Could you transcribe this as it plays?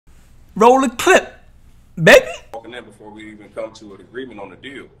Roll the clip, baby. Walking in before we even come to an agreement on the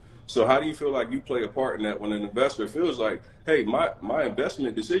deal. So how do you feel like you play a part in that when an investor feels like, hey, my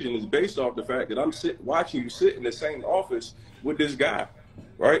investment decision is based off the fact that I'm watching you sit in the same office with this guy,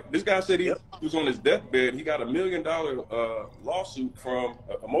 right? This guy said he was on his deathbed. He got $1 million lawsuit from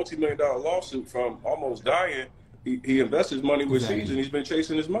a multi-million-dollar lawsuit from almost dying. He invests his money with Caesar, and he's been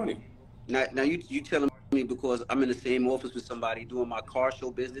chasing his money. Now you telling me because I'm in the same office with somebody doing my car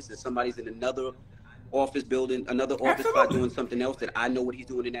show business, and somebody's in another office building, another office spot doing something else that I know what he's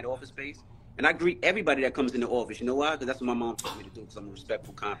doing in that office space. And I greet everybody that comes in the office. You know why? Because that's what my mom told me to do, because I'm a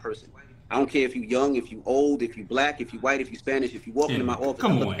respectful, kind person. I don't care if you're young, if you're old, if you're black, if you're white, if you're Spanish. If you walk into my office,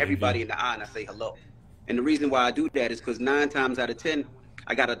 I look everybody in the eye and I say hello. And the reason why I do that is because 9 times out of 10,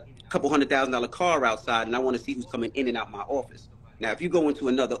 I got a couple $100,000 car outside and I want to see who's coming in and out my office. Now, if you go into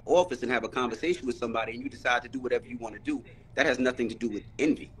another office and have a conversation with somebody and you decide to do whatever you want to do, that has nothing to do with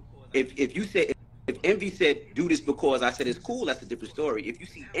envy. If Envy said, do this because I said it's cool, that's a different story. If you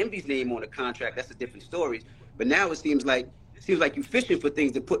see Envy's name on a contract, that's a different story. But now it seems like you're fishing for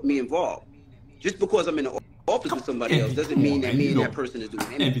things that put me involved. Just because I'm in the office with somebody else doesn't mean that me and that person is doing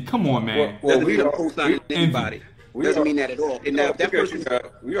anything. Envy, come on, man. Doesn't mean I'm co-signing anybody. Doesn't mean that at all. And now that person,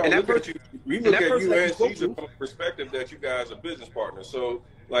 we look at you and Caesar from the perspective that you guys are business partners. So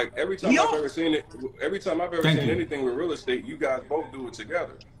like every time I've ever seen anything with real estate, you guys both do it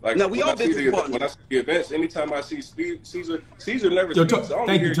together. Like no, we all business partners. When I see the events, anytime I see Caesar never speaks. I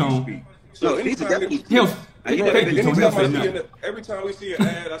only hear you speak. So every time we see an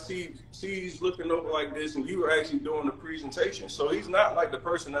ad, I see he's looking over like this, and you are actually doing the presentation. So he's not like the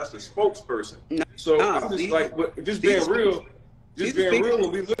person that's the spokesperson. So I'm just like, just being real.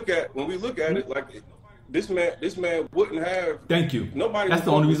 When we look at it, like this man wouldn't have. Thank you. Nobody. That's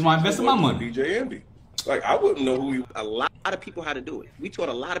the only reason why I invested my money. DJ Envy. Like I wouldn't know who he. A lot of people how to do it. We taught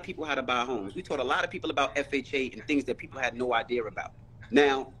a lot of people how to buy homes. We taught a lot of people about FHA and things that people had no idea about.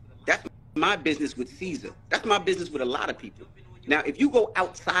 Now that's my business with Caesar. That's my business with a lot of people. Now, if you go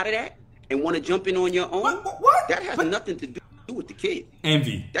outside of that and want to jump in on your own, that has nothing to do with the kid.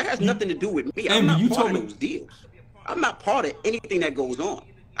 Envy. That has nothing to do with me. I'm not part of those deals. I'm not part of anything that goes on.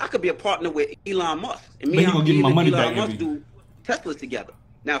 I could be a partner with Elon Musk, and me and Elon Musk do Teslas together.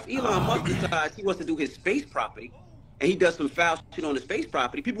 Now, if Elon Musk decides he wants to do his space property, and he does some foul shit on the space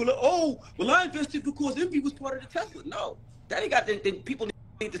property, people are like, oh, well, I invested because Envy was part of the Tesla. No, that ain't got. Then people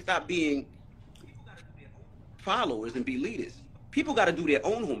need to stop being followers and be leaders. People got to do their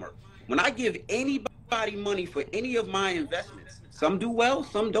own homework. When I give anybody money for any of my investments, some do well,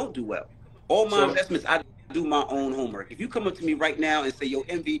 some don't do well. All my investments, I do my own homework. If you come up to me right now and say, yo,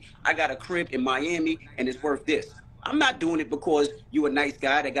 Envy, I got a crib in Miami and it's worth this. I'm not doing it because you a nice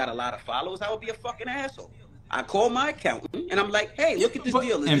guy that got a lot of followers. I would be a fucking asshole. I call my accountant and I'm like, hey, look at this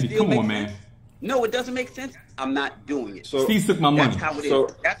deal. Envy, come on, man. No, it doesn't make sense. I'm not doing it. So Steve took my money. That's how it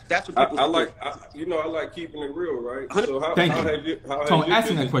is. That's what people I like keeping it real, right? So how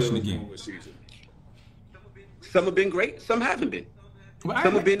asking that question again. Some have been great, some haven't been. Some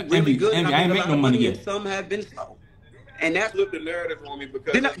have been really good. Envy, I ain't make no money yet. Some have been slow. And that's flipped the narrative on me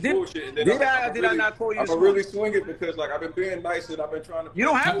because it's bullshit. And then did I not call you? I'm really swing it because like I've been being nice and I've been trying to. You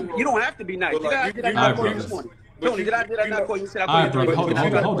don't have to be nice. Did I not call you this morning? Tony, did I not call you? Said I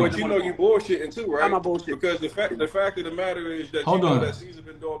called you. But you know you bullshitting too, right? I'm not bullshit. Because the fact of the matter is that you know that Caesar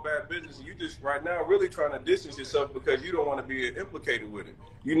been doing bad business, and you just right now really trying to distance yourself because you don't want to be implicated with it.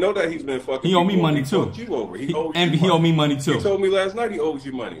 You know that he's been fucking. He owe me money too. You over. He owes you. He owe me money too. He told me last night he owes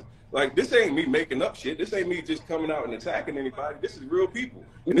you money. Like, this ain't me making up shit. This ain't me just coming out and attacking anybody. This is real people.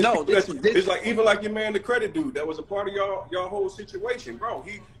 And it's like, even like your man, the credit dude, that was a part of y'all whole situation, bro.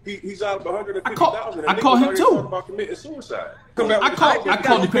 He's out of 150,000. I call him too. About committing suicide. I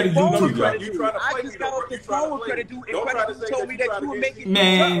called the credit dude too, bro. I just got off the phone with credit dude, and credit dude told me that you were making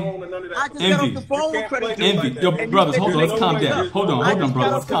man. I just got off the phone with credit dude. Envy, yo, brothers, hold on, let's calm down. Hold on,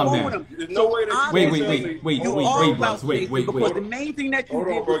 brothers, let's calm down. There's no way that wait, brothers, wait. Because the main thing that you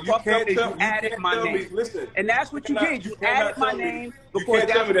did was fuck up is you added my name. And that's what you did. You added my name because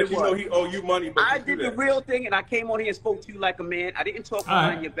that's what it was. You know he owe you money, but I did the real thing, and I came on here and spoke to you like a man. I didn't talk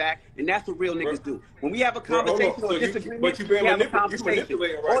behind your back, and that's what real niggas do. When we have a conversation or disagreement, we have a conversation.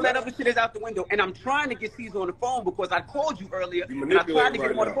 All that other shit is out the window, and I'm trying to get Caesar on the phone because I called you earlier, and I tried to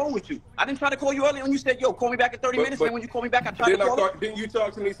get him on the phone with you. I didn't try to call you earlier when you said, yo, call me back in 30 minutes, and when you call me back, I tried to call him. Didn't you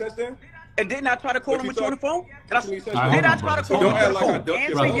talk to me since then? And didn't I try to call him with you on the phone? Did I try to call Don't him act like I on the phone? ducked your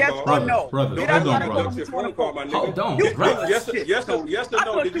Answer phone yes call. or no. Brother, Did hold I on, try to brother. call him with you on the phone? My nigga. Hold on, You brother. Yes or I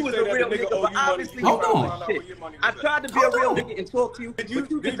no? thought Did you you was say a that real the nigga nigga, owe but you money? obviously Hold you on. don't know shit. I tried to be a real nigga and talk to you, but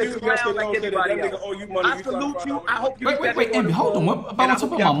you just a clown like everybody else. I salute you. I hope you Wait, Envy, hold on. What about and I talking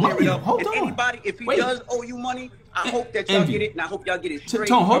hope about y'all my clear it money? up. Hold And on. anybody, if he Wait. does owe you money, I hope that y'all Envy. get it, and I hope y'all get it straight.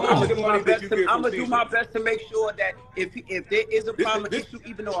 Tone, hold I'm on. gonna do my Money best. that you get I'm from gonna do my Caesar. best to make sure that if there is a problem This- issue,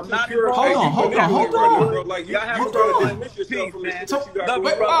 even though I'm this not pure- involved, Hold on. Bro. Like you y'all have trying a good to one. dismiss yourself Peace, from the man. shit that you got Love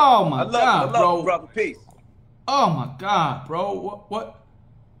going you, brother. Oh my I love God, you. I love bro. you, brother. Peace. Oh my God, bro. What?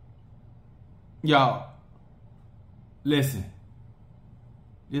 Y'all, listen.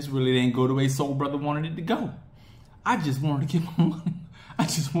 This really didn't go the way Soul Brother wanted it to go. I just wanted to get my money. I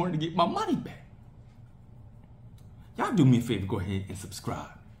just wanted to get my money back. Y'all do me a favor, go ahead and subscribe.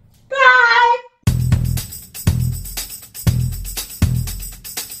 Bye.